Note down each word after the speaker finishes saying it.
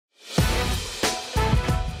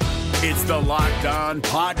It's the Locked On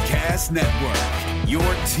Podcast Network, your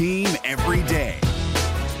team every day.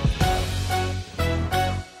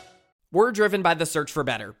 We're driven by the search for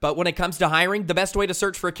better, but when it comes to hiring, the best way to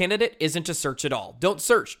search for a candidate isn't to search at all. Don't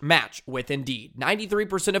search, match with Indeed.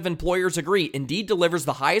 93% of employers agree Indeed delivers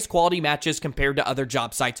the highest quality matches compared to other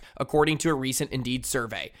job sites, according to a recent Indeed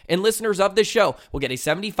survey. And listeners of this show will get a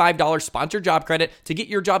 $75 sponsored job credit to get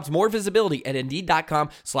your jobs more visibility at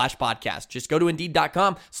Indeed.com/podcast. Just go to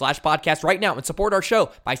Indeed.com/podcast right now and support our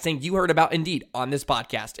show by saying you heard about Indeed on this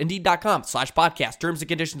podcast. Indeed.com/podcast. Terms and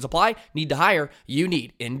conditions apply. Need to hire? You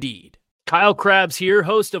need Indeed. Kyle Krabs here,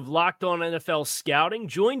 host of Locked On NFL Scouting.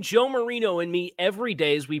 Join Joe Marino and me every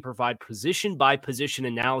day as we provide position-by-position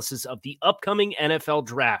analysis of the upcoming NFL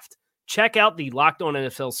Draft. Check out the Locked On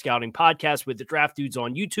NFL Scouting podcast with the Draft Dudes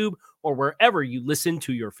on YouTube or wherever you listen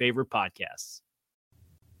to your favorite podcasts.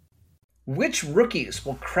 Which rookies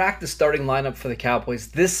will crack the starting lineup for the Cowboys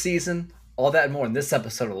this season? All that and more in this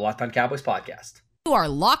episode of the Locked On Cowboys podcast. You are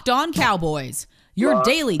Locked On Cowboys, your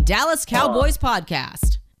daily Dallas Cowboys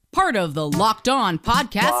podcast. Part of the Locked On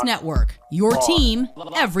Podcast Network, your team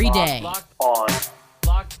every day. Locked on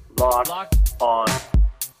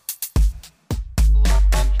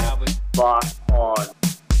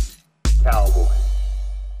Cowboys.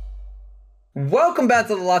 Welcome back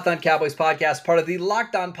to the Locked On Cowboys podcast, part of the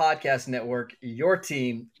Locked On Podcast Network, your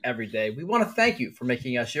team every day. We want to thank you for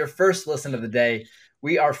making us your first listen of the day.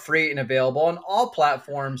 We are free and available on all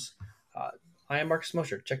platforms. I am Marcus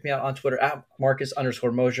Mosher. Check me out on Twitter at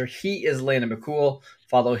Marcus_Mosher. He is Landon McCool.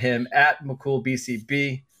 Follow him at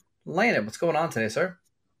McCoolBCB. Landon, what's going on today, sir?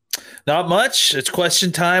 Not much. It's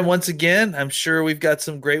question time once again. I'm sure we've got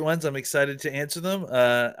some great ones. I'm excited to answer them.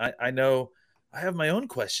 I know I have my own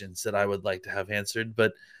questions that I would like to have answered,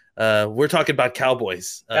 but we're talking about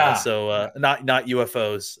Cowboys, so not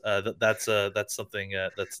UFOs. That's something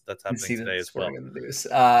that's happening today as well.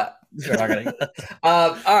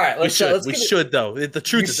 All right, we should though. The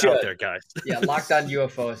truth is out there, guys. Yeah, Locked On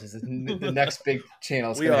UFOs is the next big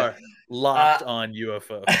channel. We are locked on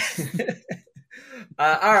UFOs.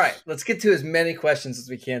 All right, let's get to as many questions as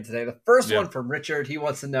we can today. The first one from Richard. He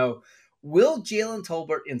wants to know, will Jalen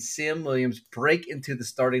Tolbert and Sam Williams break into the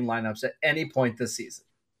starting lineups at any point this season?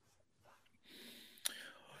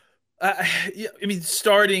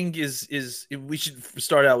 Starting is we should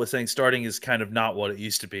start out with saying starting is kind of not what it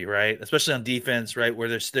used to be, right? Especially on defense, right? Where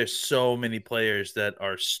there's so many players that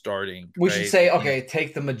are starting. We should say,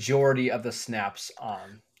 take the majority of the snaps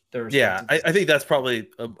on. I think that's probably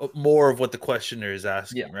more of what the questioner is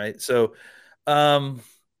asking, right? So,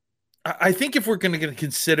 I think if we're going to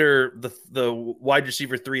consider the wide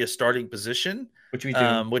receiver 3 a starting position, which we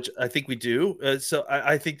do, which I think we do, so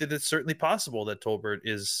I think that it's certainly possible that Tolbert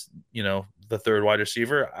is, the third wide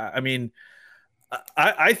receiver.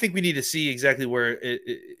 I think we need to see exactly where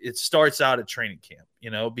it starts out at training camp,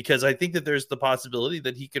 because I think that there's the possibility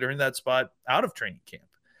that he could earn that spot out of training camp.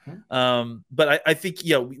 But I think,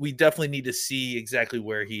 we definitely need to see exactly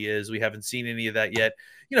where he is. We haven't seen any of that yet.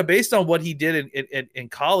 Based on what he did in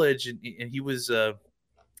college, and he was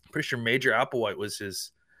pretty sure Major Applewhite was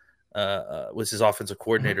his offensive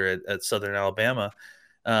coordinator at Southern Alabama.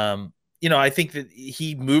 I think that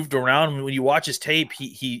he moved around. When you watch his tape,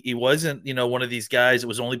 he wasn't, one of these guys that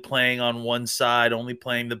was only playing on one side, only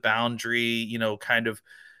playing the boundary,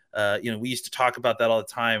 we used to talk about that all the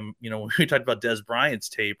time, when we talked about Des Bryant's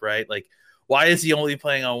tape, right? Like, why is he only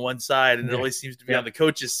playing on one side? And it always seems to be on the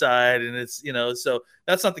coach's side. And it's, so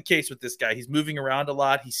that's not the case with this guy. He's moving around a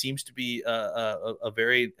lot. He seems to be a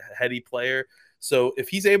very heady player. So if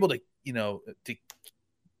he's able to, to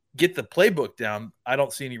get the playbook down, I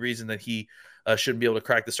don't see any reason that he shouldn't be able to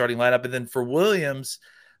crack the starting lineup. And then for Williams,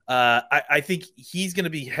 I think he's going to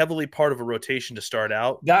be heavily part of a rotation to start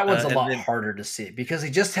out. That one's a lot harder to see because they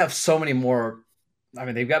just have so many more. I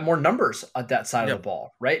mean, they've got more numbers on that side of the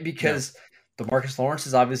ball, right? Because DeMarcus Lawrence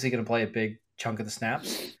is obviously going to play a big chunk of the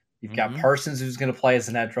snaps. You've got Parsons, who's going to play as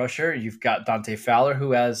an edge rusher. You've got Dante Fowler,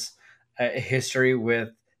 who has a history with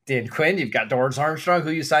Dan Quinn. You've got Dorrance Armstrong,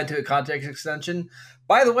 who you signed to a contract extension.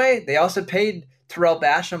 By the way, they also paid Terrell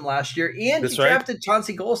Basham last year, and you drafted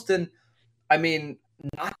Chauncey Golston. I mean,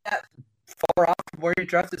 not that far off from where you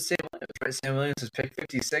drafted Sam Williams, right? Sam Williams was picked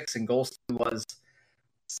 56, and Golston was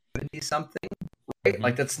 70-something, right?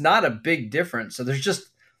 Like, that's not a big difference. So there's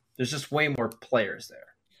just way more players there.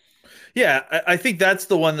 Yeah, I think that's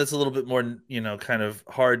the one that's a little bit more, kind of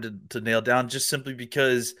hard to nail down, just simply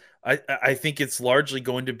because I think it's largely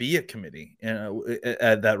going to be a committee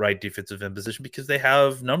at that right defensive end position because they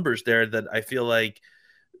have numbers there that I feel like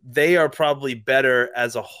they are probably better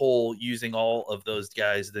as a whole using all of those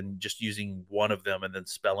guys than just using one of them and then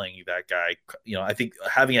spelling that guy. I think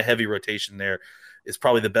having a heavy rotation there is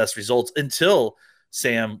probably the best results until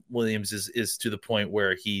Sam Williams is to the point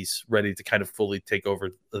where he's ready to kind of fully take over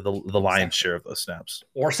the lion's share of those snaps.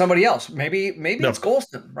 Or somebody else. Maybe it's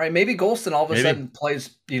Golston, right? Maybe Golston all of a sudden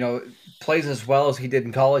plays as well as he did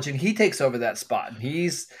in college, and he takes over that spot. And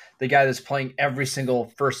he's the guy that's playing every single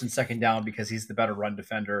first and second down because he's the better run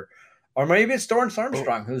defender. Or maybe it's Dorrance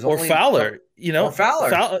Armstrong, who's or only Fowler. Or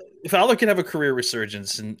Fowler. Fowler can have a career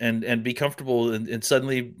resurgence and be comfortable and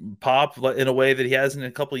suddenly pop in a way that he hasn't in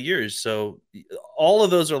a couple of years. So all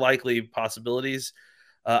of those are likely possibilities.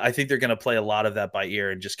 I think they're going to play a lot of that by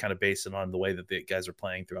ear and just kind of base it on the way that the guys are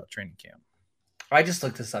playing throughout training camp. I just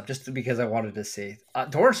looked this up just because I wanted to see.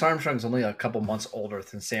 Dorrance Armstrong is only a couple months older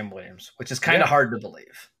than Sam Williams, which is kind of hard to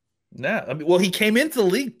believe. Yeah, I mean, well, he came into the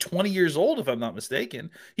league 20 years old, if I'm not mistaken.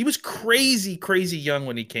 He was crazy young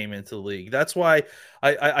when he came into the league. That's why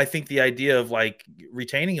I think the idea of like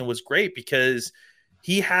retaining him was great, because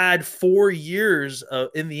he had 4 years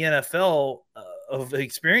in the NFL of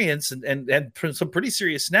experience and some pretty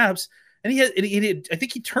serious snaps. And I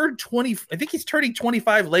think he turned 20. I think he's turning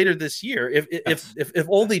 25 later this year, if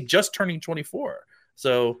only just turning 24.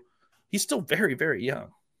 So he's still very, very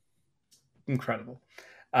young. Incredible.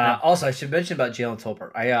 Also, I should mention about Jalen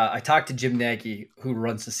Tolbert. I talked to Jim Nagy, who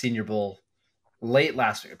runs the Senior Bowl, late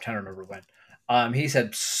last week. I'm trying to remember when. He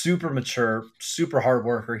said super mature, super hard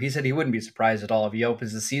worker. He said he wouldn't be surprised at all if he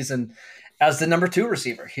opens the season as the number 2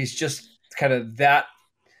 receiver. He's just kind of that.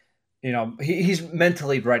 He's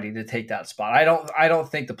mentally ready to take that spot. I don't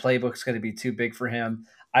think the playbook's going to be too big for him.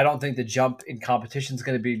 I don't think the jump in competition is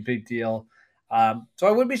going to be a big deal. So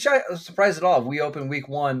I wouldn't be surprised at all if we open week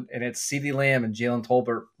 1 and it's CeeDee Lamb and Jalen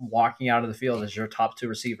Tolbert walking out of the field as your top 2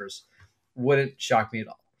 receivers. Wouldn't shock me at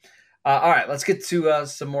all. All right, let's get to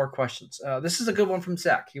some more questions. This is a good one from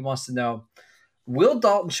Zach. He wants to know, will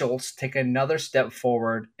Dalton Schultz take another step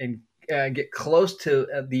forward and get close to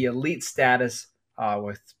the elite status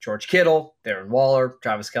with George Kittle, Darren Waller,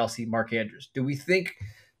 Travis Kelce, Mark Andrews? Do we think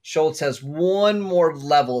Schultz has one more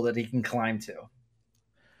level that he can climb to?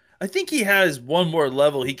 I think he has one more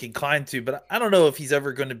level he can climb to, but I don't know if he's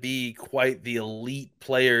ever going to be quite the elite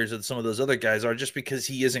players that some of those other guys are, just because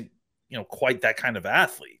he isn't, quite that kind of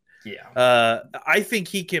athlete. Yeah. I think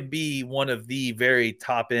he can be one of the very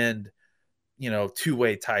top end,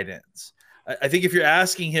 two-way tight ends. I think if you're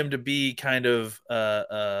asking him to be kind of,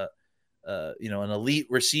 an elite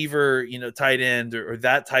receiver, tight end or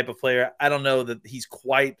that type of player, I don't know that he's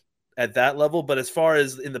quite at that level. But as far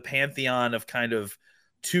as in the pantheon of kind of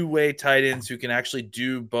two-way tight ends who can actually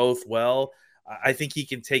do both well, I think he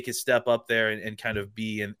can take his step up there and kind of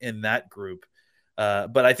be in that group.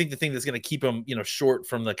 But I think the thing that's going to keep him, short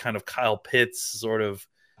from the kind of Kyle Pitts sort of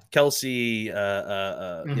Kelce,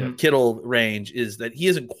 Kittle range is that he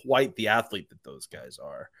isn't quite the athlete that those guys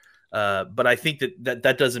are. But I think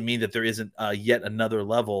that doesn't mean that there isn't yet another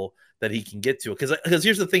level that he can get to. Because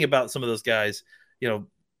here's the thing about some of those guys,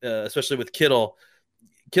 especially with Kittle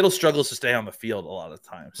struggles to stay on the field a lot of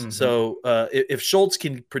times. Mm-hmm. So if Schultz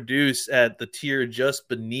can produce at the tier just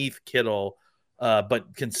beneath Kittle,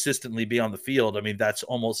 but consistently be on the field, I mean, that's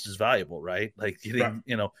almost as valuable, right? Like getting,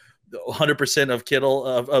 100% of Kittle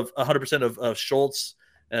of 100% of Schultz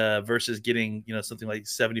versus getting, something like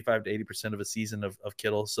 75 to 80% of a season of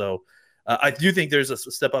Kittle. So I do think there's a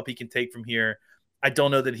step up he can take from here. I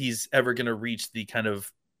don't know that he's ever going to reach the kind of,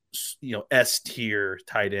 S tier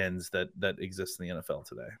tight ends that exist in the NFL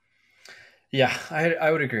today. Yeah,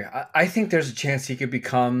 I would agree. I think there's a chance he could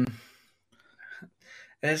become,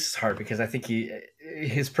 and it's hard because I think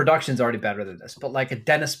his production's already better than this, but like a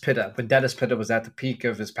Dennis Pitta, when Dennis Pitta was at the peak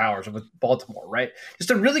of his powers with Baltimore, right?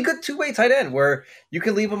 Just a really good two-way tight end where you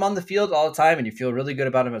can leave him on the field all the time and you feel really good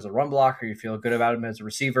about him as a run blocker, you feel good about him as a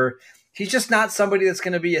receiver. He's just not somebody that's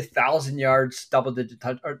going to be 1,000 yards,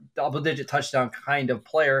 double-digit touchdown kind of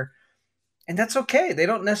player, and that's okay. They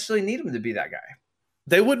don't necessarily need him to be that guy.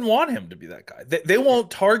 They wouldn't want him to be that guy. They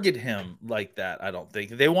won't target him like that, I don't think.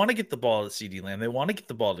 They want to get the ball to CeeDee Lamb. They want to get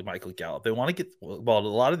the ball to Michael Gallup. They want to get the ball to a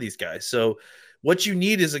lot of these guys. So what you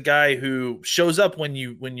need is a guy who shows up when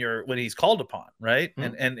he's called upon, right?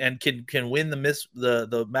 Mm-hmm. And can win the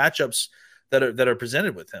matchups that are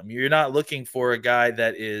presented with him. You're not looking for a guy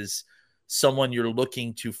that is someone you're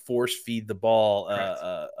looking to force feed the ball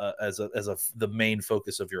as the main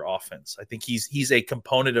focus of your offense. I think he's a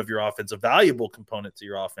component of your offense, a valuable component to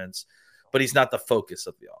your offense, but he's not the focus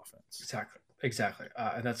of the offense. Exactly.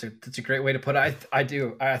 And that's a great way to put it.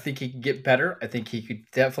 I think he can get better. I think he could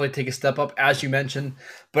definitely take a step up, as you mentioned,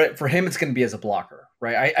 but for him, it's going to be as a blocker,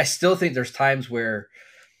 right? I still think there's times where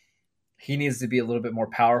he needs to be a little bit more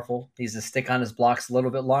powerful. He needs to stick on his blocks a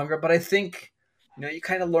little bit longer. But I think, you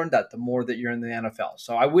kind of learn that the more that you're in the NFL.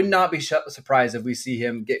 So I would not be surprised if we see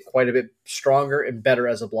him get quite a bit stronger and better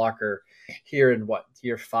as a blocker here in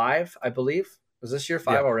year 5, I believe. Was this year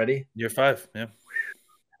 5 already? Year 5, yeah.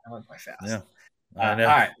 I went by fast. Yeah, I know.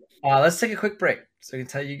 All right, let's take a quick break so I can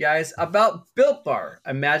tell you guys about Built Bar.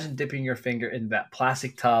 Imagine dipping your finger in that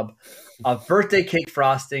plastic tub of birthday cake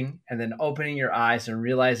frosting and then opening your eyes and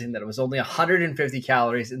realizing that it was only 150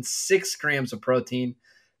 calories and 6 grams of protein.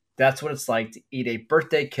 That's what it's like to eat a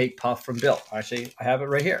birthday cake puff from Built. Actually, I have it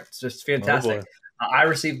right here. It's just fantastic. I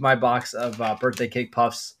received my box of birthday cake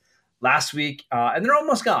puffs last week, and they're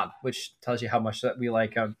almost gone, which tells you how much that we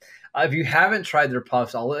like them. If you haven't tried their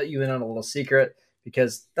puffs, I'll let you in on a little secret,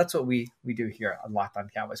 because that's what we do here on Locked On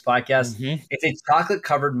Cowboys podcast. Mm-hmm. It's a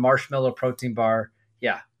chocolate-covered marshmallow protein bar.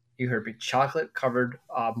 Yeah, you heard me. Chocolate-covered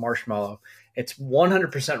marshmallow. It's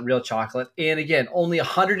 100% real chocolate. And again, only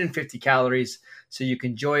 150 calories, so you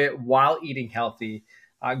can enjoy it while eating healthy.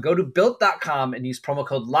 Go to Built.com and use promo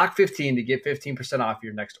code LOCK15 to get 15% off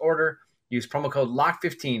your next order. Use promo code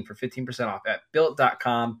LOCK15 for 15% off at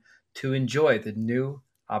Built.com to enjoy the new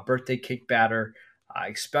birthday cake batter.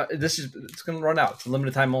 It's going to run out. It's a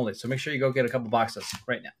limited time only, so make sure you go get a couple boxes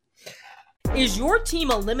right now. Is your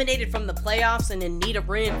team eliminated from the playoffs and in need of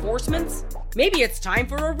reinforcements? Maybe it's time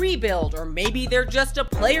for a rebuild, or maybe they're just a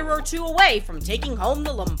player or two away from taking home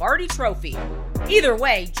the Lombardi Trophy. Either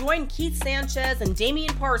way, join Keith Sanchez and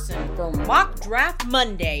Damian Parson for Mock Draft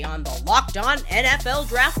Monday on the Locked On NFL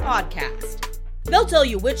Draft Podcast. They'll tell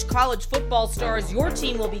you which college football stars your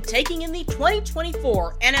team will be taking in the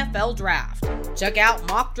 2024 NFL Draft. Check out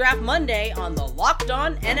Mock Draft Monday on the Locked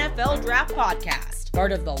On NFL Draft Podcast,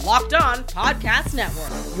 part of the Locked On Podcast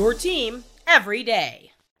Network. Your team every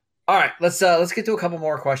day. All right, let's get to a couple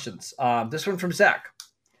more questions. This one from Zach.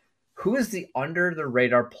 Who is the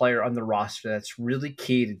under-the-radar player on the roster that's really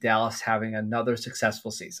key to Dallas having another successful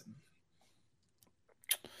season?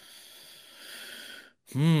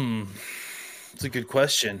 That's a good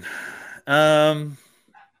question. I'm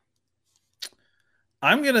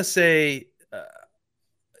going to say,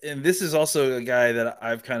 and this is also a guy that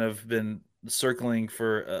I've kind of been circling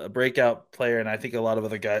for a breakout player, and I think a lot of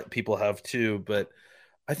other people have too, but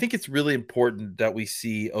I think it's really important that we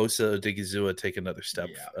see Osa Odigizua take another step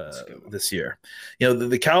this year.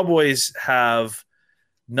 The Cowboys have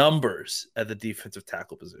numbers at the defensive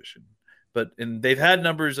tackle position, and they've had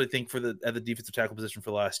numbers, I think, at the defensive tackle position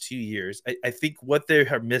for the last 2 years. I think what they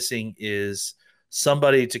are missing is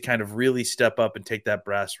somebody to kind of really step up and take that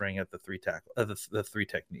brass ring at the three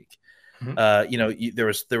technique. Mm-hmm.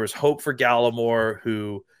 There was hope for Gallimore,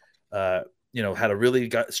 who had a really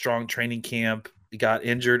strong training camp. He got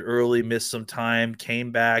injured early, missed some time,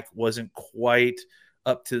 came back, wasn't quite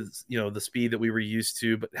up to the speed that we were used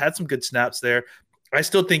to, but had some good snaps there. I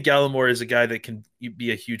still think Gallimore is a guy that can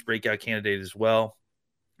be a huge breakout candidate as well.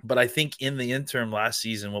 But I think in the interim last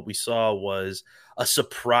season, what we saw was a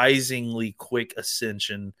surprisingly quick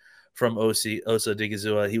ascension from Osa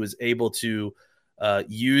Odigizua. He was able to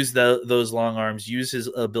use those long arms, use his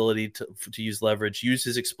ability to use leverage, use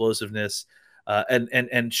his explosiveness,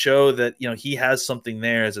 and show that he has something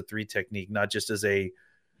there as a three technique, not just as a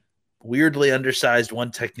weirdly undersized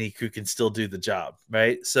one technique who can still do the job,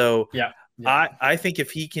 right? So yeah. I think if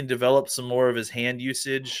he can develop some more of his hand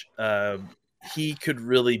usage, he could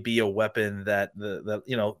really be a weapon that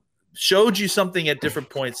showed you something at different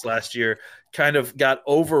points last year, kind of got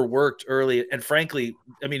overworked early. And frankly,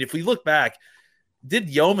 I mean, if we look back,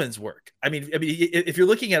 did yeoman's work. I mean, if you're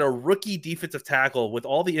looking at a rookie defensive tackle with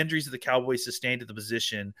all the injuries that the Cowboys sustained at the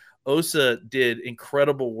position, Osa did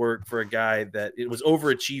incredible work for a guy that it was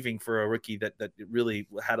overachieving for a rookie that really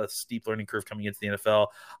had a steep learning curve coming into the NFL.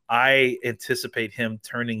 I anticipate him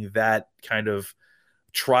turning that kind of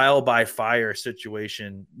trial by fire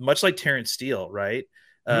situation, much like Terrence Steele, right?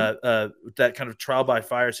 Mm-hmm. That kind of trial by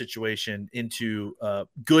fire situation into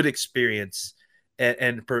good experience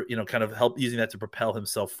and kind of help using that to propel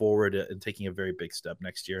himself forward and taking a very big step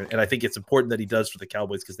next year. And I think it's important that he does for the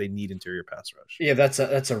Cowboys because they need interior pass rush. Yeah, that's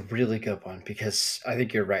a really good one, because I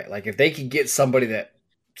think you're right. Like, if they can get somebody that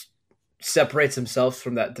separates themselves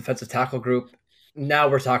from that defensive tackle group, now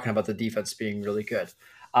we're talking about the defense being really good.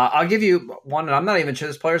 I'll give you one, and I'm not even sure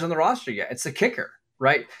this player's on the roster yet. It's the kicker,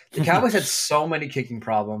 right? The Cowboys had so many kicking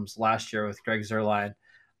problems last year with Greg Zuerlein.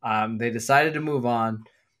 They decided to move on.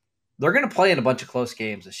 They're going to play in a bunch of close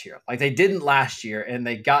games this year. Like they didn't last year, and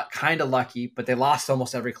they got kind of lucky, but they lost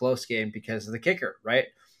almost every close game because of the kicker, right?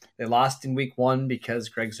 They lost in week 1 because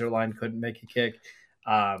Greg Zuerlein couldn't make a kick.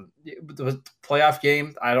 The playoff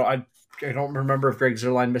game, I don't remember if Greg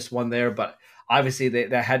Zuerlein missed one there, but obviously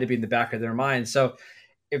that had to be in the back of their mind. So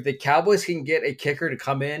if the Cowboys can get a kicker to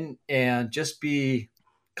come in and just be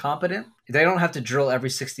competent, they don't have to drill every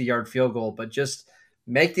 60-yard field goal, but just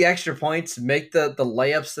make the extra points, make the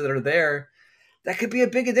layups that are there. That could be a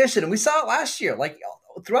big addition. And we saw it last year, like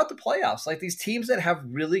throughout the playoffs, like these teams that have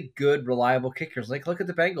really good, reliable kickers. Like look at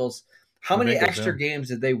the Bengals. How many extra games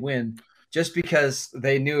did they win just because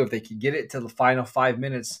they knew if they could get it to the final 5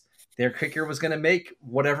 minutes, their kicker was going to make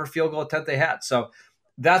whatever field goal attempt they had. So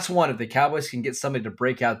that's one. If the Cowboys can get somebody to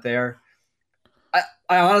break out there,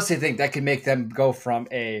 I honestly think that could make them go from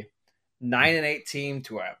a 9-8 team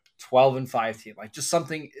to a 12-5 team. Like just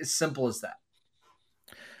something as simple as that.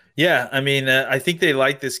 Yeah, I mean, I think they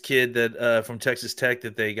like this kid that from Texas Tech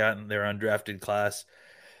that they got in their undrafted class.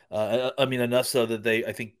 I mean, enough so that they,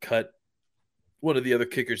 I think, cut one of the other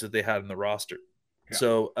kickers that they had in the roster. Yeah.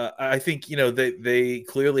 So I think, they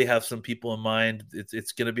clearly have some people in mind.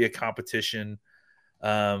 It's going to be a competition.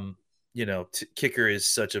 Kicker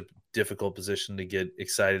is such a difficult position to get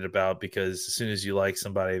excited about because as soon as you like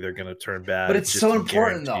somebody, they're going to turn bad. But it's so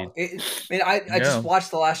important, though. I just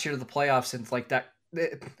watched the last year of the playoffs and like that.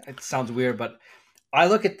 It sounds weird, but I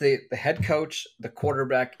look at the head coach, the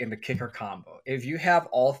quarterback, and the kicker combo. If you have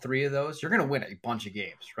all three of those, you're going to win a bunch of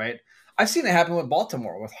games, right? I've seen it happen with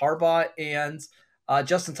Baltimore, with Harbaugh and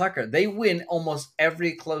Justin Tucker. They win almost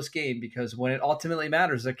every close game because when it ultimately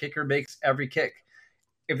matters, the kicker makes every kick.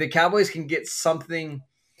 If the Cowboys can get something,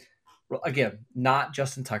 again, not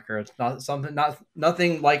Justin Tucker, it's not something,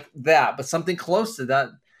 nothing like that, but something close to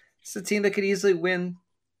that, it's a team that could easily win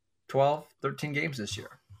 12, 13 games this year.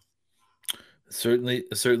 Certainly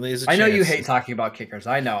is a chance. I know you hate talking about kickers.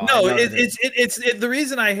 I know. No, it's the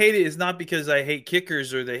reason I hate it is not because I hate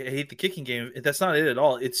kickers or they hate the kicking game. That's not it at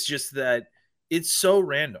all. It's just that it's so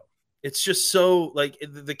random. It's just so like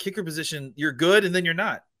the kicker position, you're good and then you're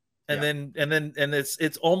not. And then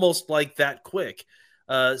it's almost like that quick.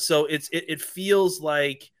 So it feels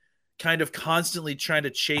like kind of constantly trying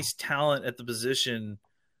to chase talent at the position.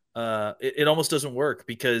 It almost doesn't work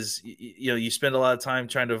because you spend a lot of time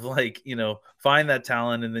trying to find that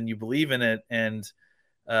talent and then you believe in it and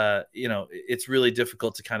it's really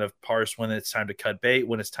difficult to kind of parse when it's time to cut bait,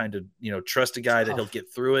 when it's time to trust a guy that he'll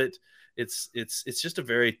get through it. It's just a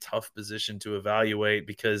very tough position to evaluate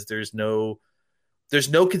because there's no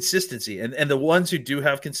consistency and the ones who do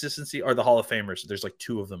have consistency are the Hall of Famers. There's like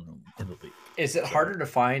two of them in the league. Is it harder to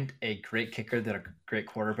find a great kicker than a great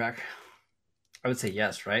quarterback? I would say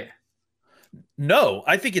yes, right? No,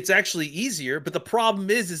 I think it's actually easier. But the problem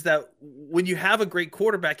is that when you have a great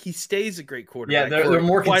quarterback, he stays a great quarterback. Yeah, they're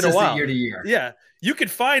more consistent year to year. Yeah, you could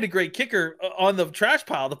find a great kicker on the trash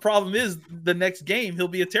pile. The problem is the next game he'll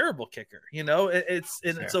be a terrible kicker.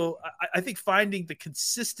 So I think finding the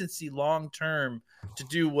consistency long term to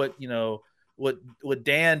do what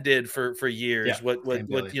Dan did for years, what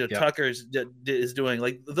Tucker is doing,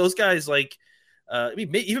 like those guys like.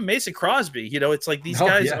 Even Mason Crosby, it's like these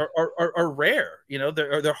guys are rare,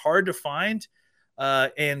 they're hard to find.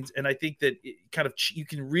 And I think that you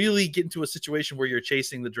can really get into a situation where you're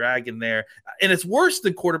chasing the dragon there. And it's worse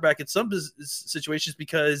than quarterback in some situations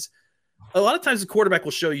because a lot of times the quarterback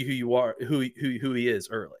will show you who you are, who he is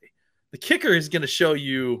early. The kicker is going to show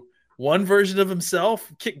you one version of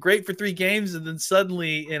himself, kick great for 3 games, and then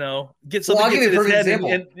suddenly, get something. Well, I'll give you a perfect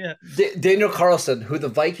example. Daniel Carlson, who the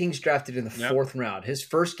Vikings drafted in the 4th round. His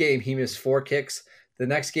first game, he missed 4 kicks. The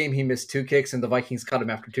next game, he missed 2 kicks, and the Vikings cut him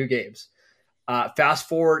after 2 games. Fast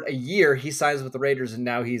forward a year, he signs with the Raiders, and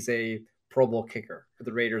now he's a Pro Bowl kicker for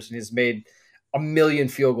the Raiders, and he's made 1 million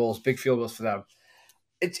field goals, big field goals for them.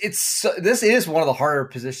 This is one of the harder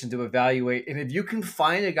positions to evaluate, and if you can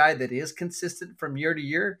find a guy that is consistent from year to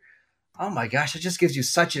year, oh my gosh, it just gives you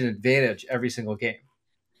such an advantage every single game.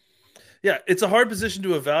 Yeah, it's a hard position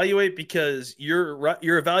to evaluate because your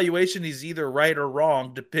evaluation is either right or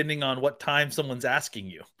wrong depending on what time someone's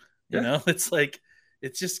asking you. It's like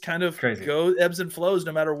it's just kind of crazy. Ebbs and flows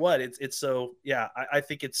no matter what. It's so I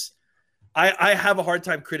think it's I have a hard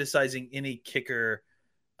time criticizing any kicker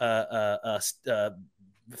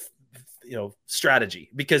strategy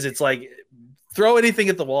because it's like throw anything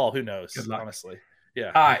at the wall. Who knows? Honestly.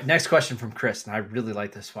 Yeah. All right. Next question from Chris, and I really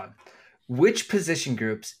like this one. Which position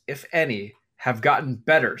groups, if any, have gotten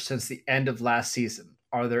better since the end of last season?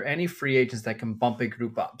 Are there any free agents that can bump a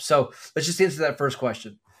group up? So let's just answer that first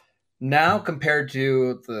question. Now, compared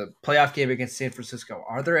to the playoff game against San Francisco,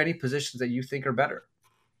 are there any positions that you think are better?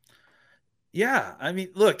 Yeah. I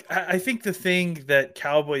mean, look, I think the thing that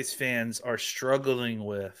Cowboys fans are struggling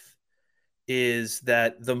with is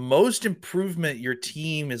that the most improvement your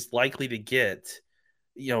team is likely to get,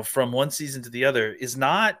 from one season to the other is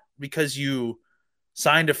not because you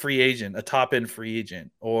signed a free agent, a top end free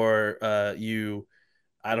agent, or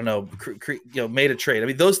I don't know, made a trade. I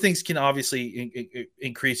mean, those things can obviously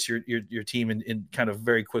increase your team in kind of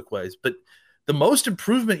very quick ways. But the most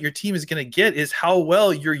improvement your team is going to get is how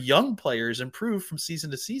well your young players improve from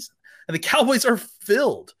season to season. And the Cowboys are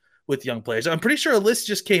filled with young players. I'm pretty sure a list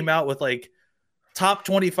just came out with like top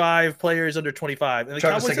 25 players under 25. And the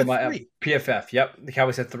Cowboys had 3. PFF. Yep. The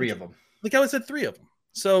Cowboys had 3 of them. The Cowboys had 3 of them.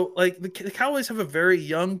 So like the Cowboys have a very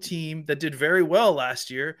young team that did very well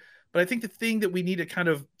last year. But I think the thing that we need to kind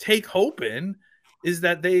of take hope in is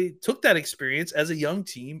that they took that experience as a young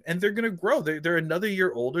team and they're going to grow. They're another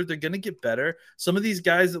year older. They're going to get better. Some of these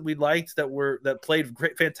guys that we liked that played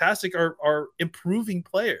great, fantastic are improving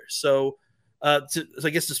players. So, I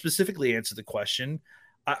guess to specifically answer the question,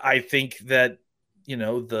 I think that,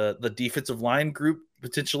 the defensive line group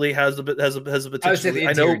potentially has a potential. I would say the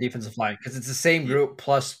interior defensive line, because it's the same group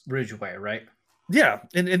plus Ridgeway, right? Yeah.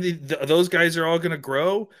 And those guys are all going to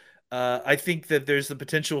grow. I think that there's the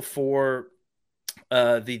potential for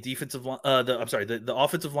the defensive line, the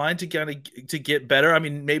offensive line to get better. I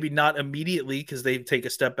mean, maybe not immediately because they take a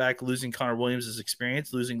step back, losing Connor Williams'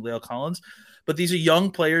 experience, losing La'el Collins, but these are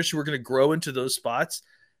young players who are going to grow into those spots,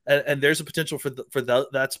 and there's a potential for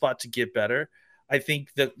that spot to get better. I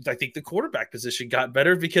think the quarterback position got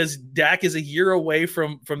better because Dak is a year away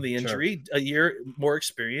from the injury, a year more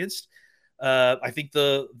experienced. I think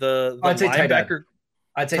the linebacker.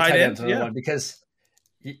 I'd say tight end's another one, because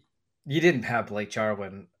you didn't have Blake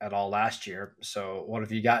Jarwin at all last year. So what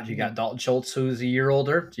have you got? You got Dalton Schultz, who's a year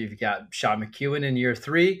older. You've got Sean McEwen in year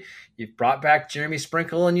 3. You've brought back Jeremy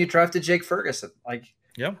Sprinkle, and you drafted Jake Ferguson.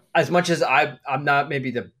 As much as I'm not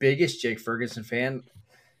maybe the biggest Jake Ferguson fan,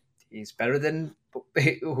 he's better than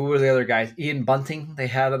who were the other guys? Ian Bunting they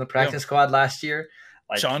had on the practice squad last year.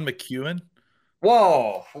 Sean McEwen.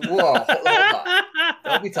 Whoa, hold on.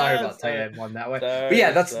 Don't be talking about tight end one that way. But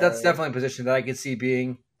yeah, that's definitely a position that I could see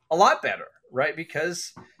being a lot better, right?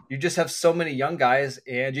 Because you just have so many young guys,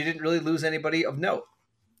 and you didn't really lose anybody of note.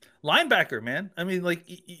 Linebacker, man. I mean, like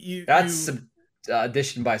that's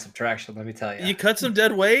addition by subtraction. Let me tell you, you cut some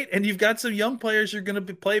dead weight, and you've got some young players who are going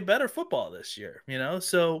to play better football this year.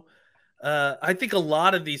 So I think a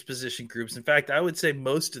lot of these position groups, in fact, I would say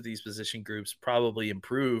most of these position groups probably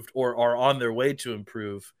improved or are on their way to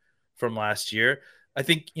improve from last year. I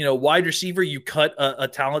think, wide receiver, you cut a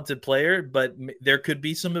talented player, but there could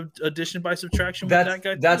be some addition by subtraction with that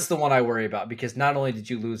guy. That's the one I worry about, because not only did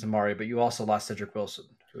you lose Amari, but you also lost Cedric Wilson,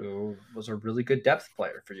 who was a really good depth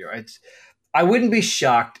player for you. I wouldn't be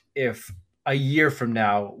shocked if a year from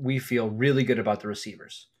now we feel really good about the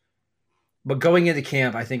receivers. But going into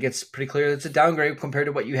camp, I think it's pretty clear it's a downgrade compared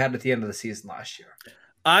to what you had at the end of the season last year.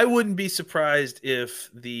 I wouldn't be surprised if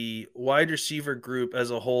the wide receiver group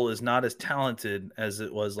as a whole is not as talented as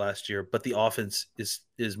it was last year, but the offense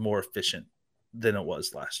is more efficient than it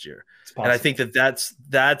was last year. And I think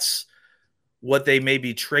that's what they may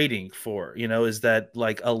be trading for, is that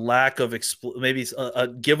like a lack of maybe a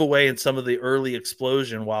giveaway in some of the early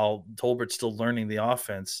explosion while Tolbert's still learning the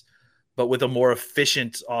offense, but with a more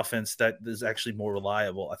efficient offense that is actually more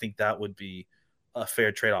reliable. I think that would be a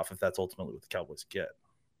fair trade-off if that's ultimately what the Cowboys get.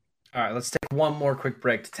 All right, let's take one more quick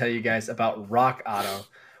break to tell you guys about Rock Auto.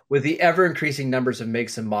 With the ever-increasing numbers of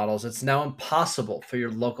makes and models, it's now impossible for your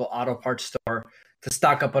local auto parts store to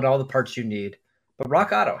stock up on all the parts you need. But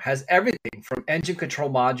Rock Auto has everything from engine control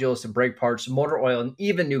modules to brake parts, motor oil, and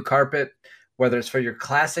even new carpet. Whether it's for your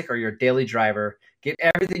classic or your daily driver, get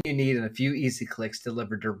everything you need in a few easy clicks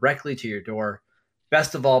delivered directly to your door.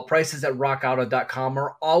 Best of all, prices at rockauto.com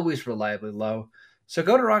are always reliably low. So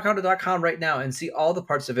go to rockauto.com right now and see all the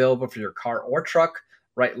parts available for your car or truck.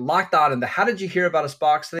 Right, Locked On in the How Did You Hear About Us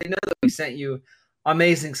box, so they know that we sent you.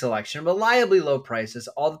 Amazing selection, reliably low prices,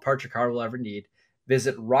 all the parts your car will ever need.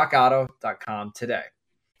 Visit rockauto.com today.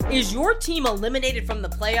 Is your team eliminated from the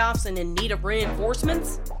playoffs and in need of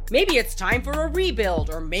reinforcements? Maybe it's time for a rebuild,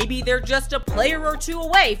 or maybe they're just a player or two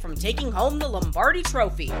away from taking home the Lombardi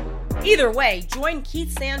Trophy. Either way, join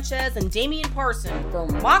Keith Sanchez and Damian Parson for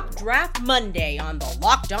Mock Draft Monday on the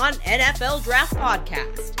Locked On NFL Draft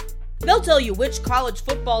Podcast. They'll tell you which college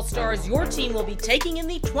football stars your team will be taking in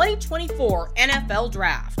the 2024 NFL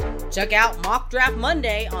Draft. Check out Mock Draft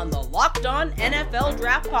Monday on the Locked On NFL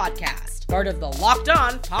Draft Podcast, part of the Locked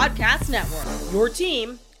On Podcast Network. Your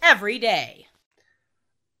team every day.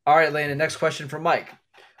 All right, Landon, next question from Mike.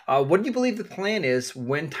 What do you believe the plan is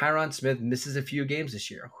when Tyron Smith misses a few games this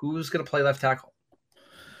year? Who's going to play left tackle?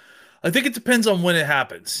 I think it depends on when it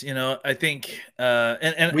happens. I think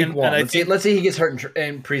Week one. I Let's say he gets hurt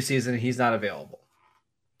in preseason and he's not available.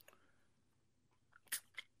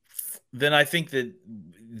 Then I think that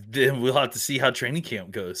then we'll have to see how training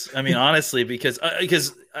camp goes. I mean, honestly, because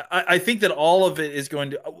I think that all of it is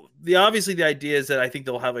going to obviously the idea is that I think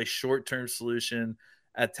they'll have a short-term solution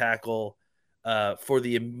at tackle for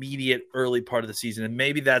the immediate early part of the season. And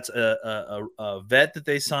maybe that's a vet that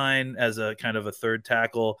they sign as a kind of a third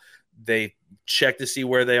tackle. They check to see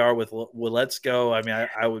where they are with Let's Go. I mean,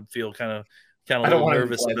 I would feel kind of a little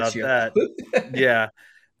nervous about that. Yeah.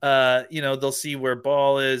 They'll see where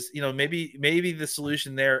Ball is. Maybe the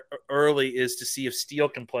solution there early is to see if Steele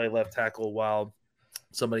can play left tackle while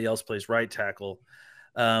somebody else plays right tackle.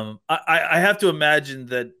 I have to imagine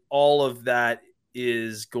that all of that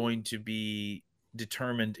is going to be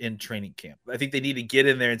determined in training camp. I think they need to get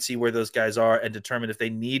in there and see where those guys are and determine if they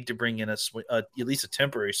need to bring in at least a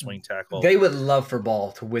temporary swing tackle. They would love for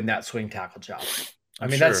Ball to win that swing tackle job. I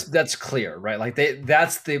mean, sure. That's clear, right? Like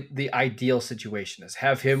that's the ideal situation is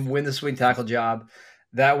have him win the swing tackle job.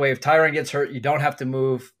 That way, if Tyron gets hurt, you don't have to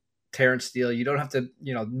move Terrence Steele. You don't have to,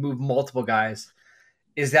 move multiple guys.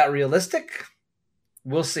 Is that realistic?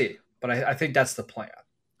 We'll see. But I think that's the plan.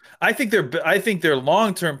 I think their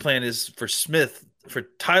long-term plan is for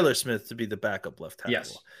Tyler Smith to be the backup left tackle.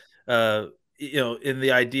 Yes. And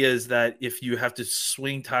the idea is that if you have to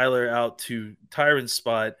swing Tyler out to Tyron's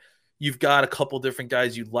spot, you've got a couple different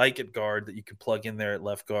guys you like at guard that you can plug in there at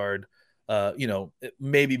left guard.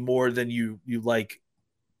 Maybe more than you like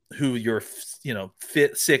who your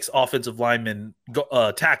fit six offensive lineman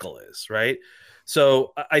tackle is, right?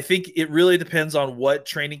 So I think it really depends on what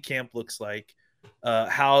training camp looks like,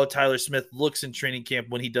 how Tyler Smith looks in training camp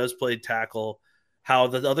when he does play tackle, how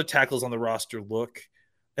the other tackles on the roster look,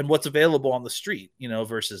 and what's available on the street,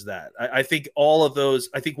 versus that. I think all of those,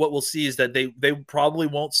 I think what we'll see is that they probably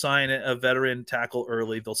won't sign a veteran tackle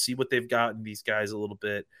early. They'll see what they've got in these guys a little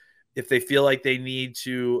bit. If they feel like they need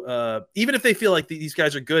to, even if they feel like these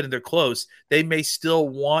guys are good and they're close, they may still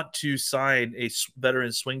want to sign a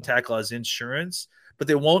veteran swing tackle as insurance, but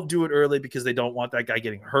they won't do it early because they don't want that guy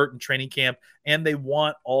getting hurt in training camp. And they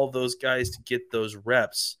want all those guys to get those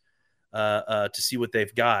reps to see what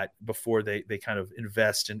they've got before they kind of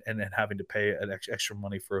invest in and having to pay an extra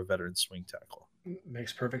money for a veteran swing tackle.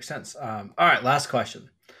 Makes perfect sense. All right, last question.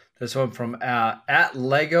 This one from at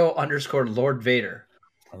Lego_Lord Vader.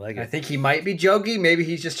 I like it. I think he might be joking. Maybe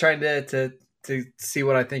he's just trying to see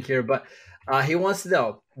what I think here. But he wants to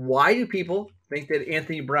know, why do people think that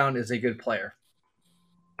Anthony Brown is a good player?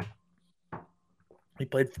 He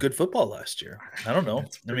played good football last year. I don't know.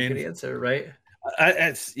 That's a pretty good answer, right?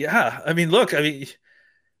 I mean, look, we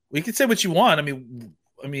could say what you want.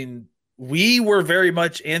 I mean, we were very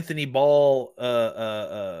much Anthony Brown.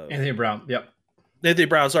 Yep. Anthony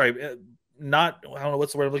Brown. Sorry. I don't know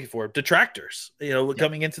what's the word I'm looking for. Detractors,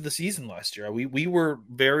 coming into the season last year. We were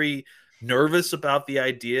very nervous about the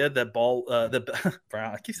idea that Brown,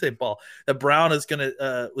 I keep saying Ball, that Brown was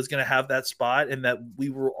gonna have that spot, and that we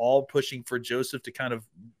were all pushing for Joseph to kind of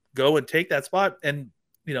go and take that spot. And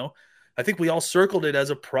I think we all circled it as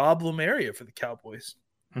a problem area for the Cowboys.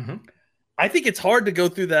 Mm-hmm. I think it's hard to go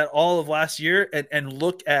through that all of last year and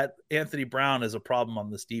look at Anthony Brown as a problem on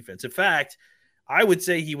this defense. In fact, I would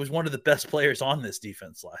say he was one of the best players on this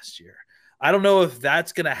defense last year. I don't know if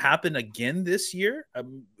that's going to happen again this year.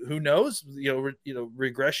 Who knows?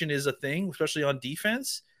 Regression is a thing, especially on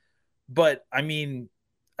defense. But I mean,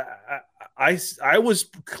 I was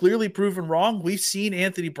clearly proven wrong. We've seen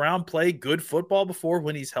Anthony Brown play good football before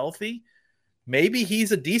when he's healthy. Maybe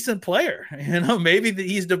he's a decent player. Maybe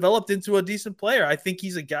he's developed into a decent player. I think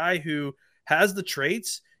he's a guy who has the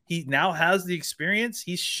traits. He now has the experience.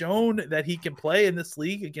 He's shown that he can play in this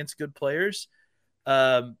league against good players.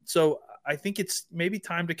 So I think it's maybe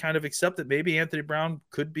time to kind of accept that maybe Anthony Brown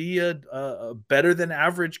could be a better than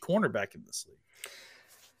average cornerback in this league.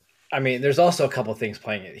 I mean, there's also a couple of things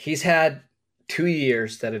playing it. He's had 2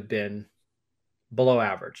 years that have been below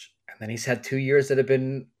average, and then he's had 2 years that have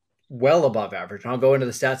been well above average. And I'll go into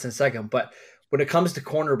the stats in a second. But when it comes to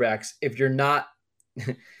cornerbacks, if you're not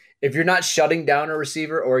shutting down a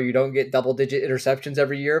receiver or you don't get double-digit interceptions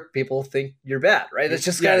every year, people think you're bad, right? That's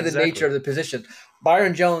just kind of the nature of the position.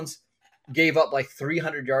 Byron Jones gave up like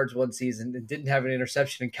 300 yards one season and didn't have an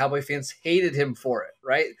interception, and Cowboy fans hated him for it,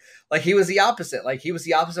 right? Like he was the opposite. Like he was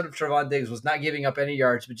the opposite of Trevon Diggs, was not giving up any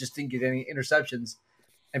yards, but just didn't get any interceptions,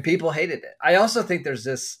 and people hated it. I also think there's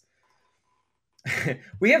this –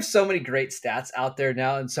 we have so many great stats out there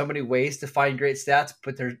now and so many ways to find great stats,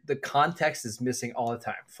 but the context is missing all the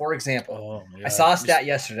time. For example, I saw a stat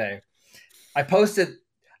yesterday. I posted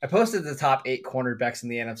I posted the top 8 cornerbacks in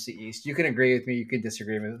the NFC East. You can agree with me, you can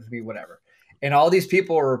disagree with me, whatever. And all these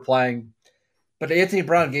people were replying, but Anthony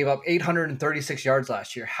Brown gave up 836 yards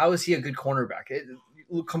last year. How is he a good cornerback?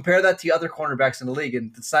 Compare that to other cornerbacks in the league,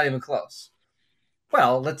 and it's not even close.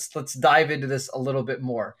 Well, let's dive into this a little bit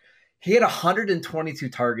more. He had 122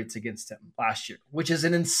 targets against him last year, which is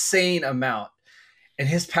an insane amount. And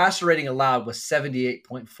his passer rating allowed was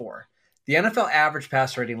 78.4. The NFL average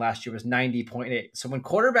passer rating last year was 90.8. So when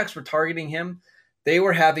quarterbacks were targeting him, they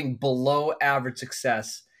were having below average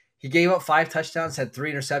success. He gave up 5 touchdowns, had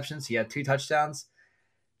 3 interceptions. He had 2 touchdowns.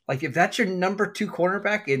 Like, if that's your number 2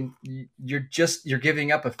 cornerback and you're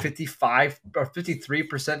giving up a 55 or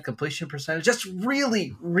 53% completion percentage, that's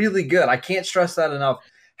really, really good. I can't stress that enough,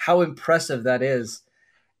 how impressive that is.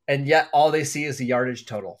 And yet all they see is the yardage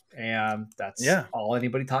total. And that's all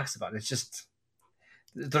anybody talks about. It's just,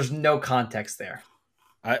 there's no context there.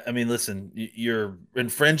 I mean, listen, you're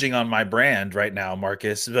infringing on my brand right now,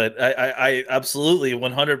 Marcus, but I absolutely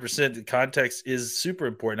 100% the context is super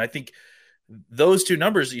important. I think those 2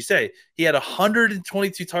 numbers you say, he had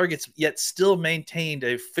 122 targets, yet still maintained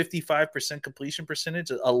a 55% completion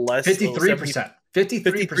percentage, a less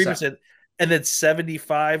 53%, and then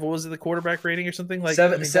 75. What was it, the quarterback rating or something like?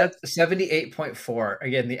 78.4.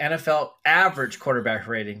 Again, the NFL average quarterback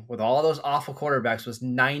rating with all those awful quarterbacks was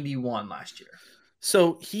 91 last year.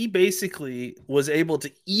 So he basically was able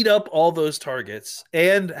to eat up all those targets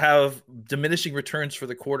and have diminishing returns for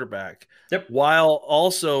the quarterback, while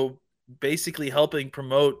also basically helping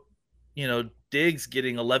promote, Diggs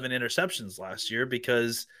getting 11 interceptions last year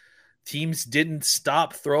because teams didn't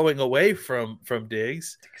stop throwing away from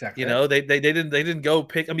Diggs. Exactly. They didn't go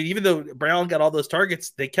pick. I mean, even though Brown got all those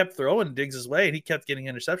targets, they kept throwing Diggs' way and he kept getting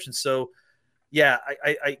interceptions. So yeah,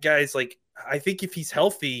 I guys, like, I think if he's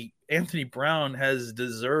healthy, Anthony Brown has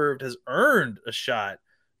earned a shot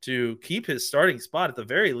to keep his starting spot at the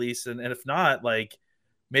very least. And if not, like,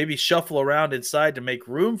 maybe shuffle around inside to make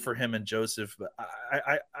room for him and Joseph. But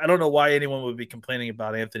I don't know why anyone would be complaining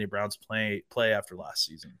about Anthony Brown's play after last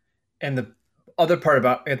season. And the other part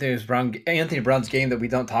about Anthony Brown's game that we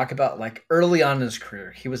don't talk about, like, early on in his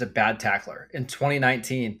career, he was a bad tackler. In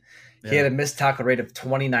 2019, he had a missed tackle rate of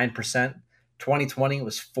 29%. 2020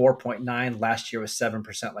 was 4.9. Last year was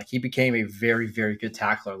 7%. Like, he became a very, very good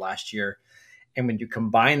tackler last year. And when you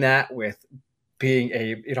combine that with being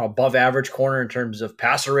a above average corner in terms of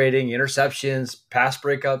passer rating, interceptions, pass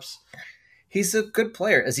breakups, he's a good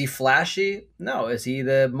player. Is he flashy? No. Is he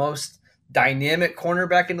the most dynamic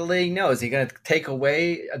cornerback in the league? No. Is he going to take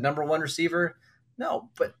away a number 1 receiver?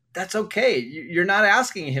 No. But that's okay. You're not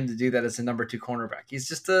asking him to do that as a number 2 cornerback. He's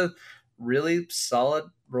just a really solid,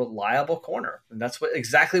 reliable corner, and that's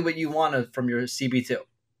exactly what you want from your CB2.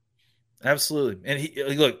 Absolutely. And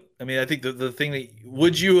I think the thing that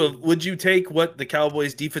would you take what the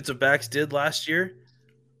Cowboys defensive backs did last year?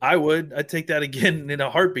 I'd take that again in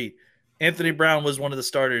a heartbeat. Anthony Brown was one of the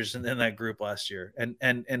starters in that group last year, and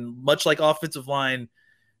much like offensive line,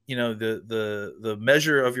 the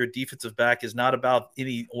measure of your defensive back is not about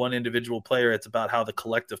any one individual player. It's about how the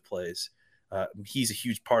collective plays. He's a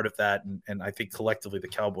huge part of that, and I think collectively the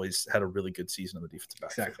Cowboys had a really good season on the defensive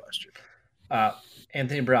back last year.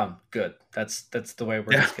 Anthony Brown, good. That's the way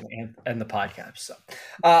we're just going to end the podcast. So,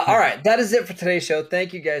 all right, that is it for today's show.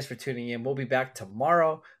 Thank you guys for tuning in. We'll be back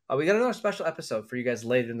tomorrow. We got another special episode for you guys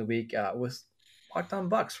later in the week with Locked On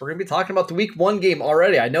Bucks. We're going to be talking about the Week 1 game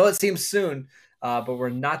already. I know it seems soon, but we're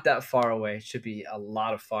not that far away. It should be a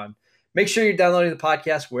lot of fun. Make sure you're downloading the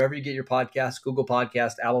podcast wherever you get your podcasts, Google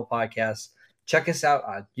Podcasts, Apple Podcasts. Check us out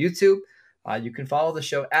on YouTube. You can follow the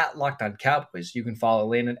show at Locked On Cowboys. You can follow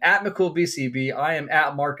Landon at McCoolBCB. I am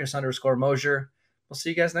at Marcus_Mosier. We'll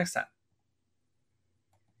see you guys next time.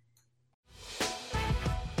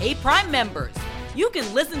 Hey, Prime members, you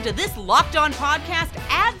can listen to this Locked On podcast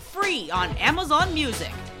ad-free on Amazon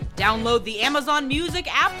Music. Download the Amazon Music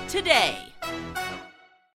app today.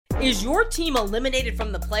 Is your team eliminated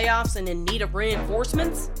from the playoffs and in need of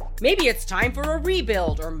reinforcements? Maybe it's time for a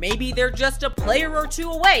rebuild, or maybe they're just a player or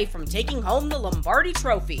 2 away from taking home the Lombardi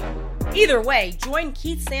Trophy. Either way, join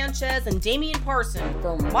Keith Sanchez and Damian Parson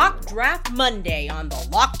for Mock Draft Monday on the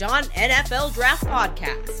Locked On NFL Draft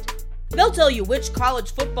Podcast. They'll tell you which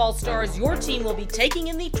college football stars your team will be taking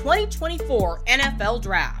in the 2024 NFL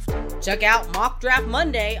Draft. Check out Mock Draft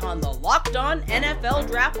Monday on the Locked On NFL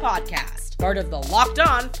Draft Podcast, part of the Locked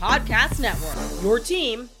On Podcast Network. Your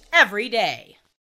team every day.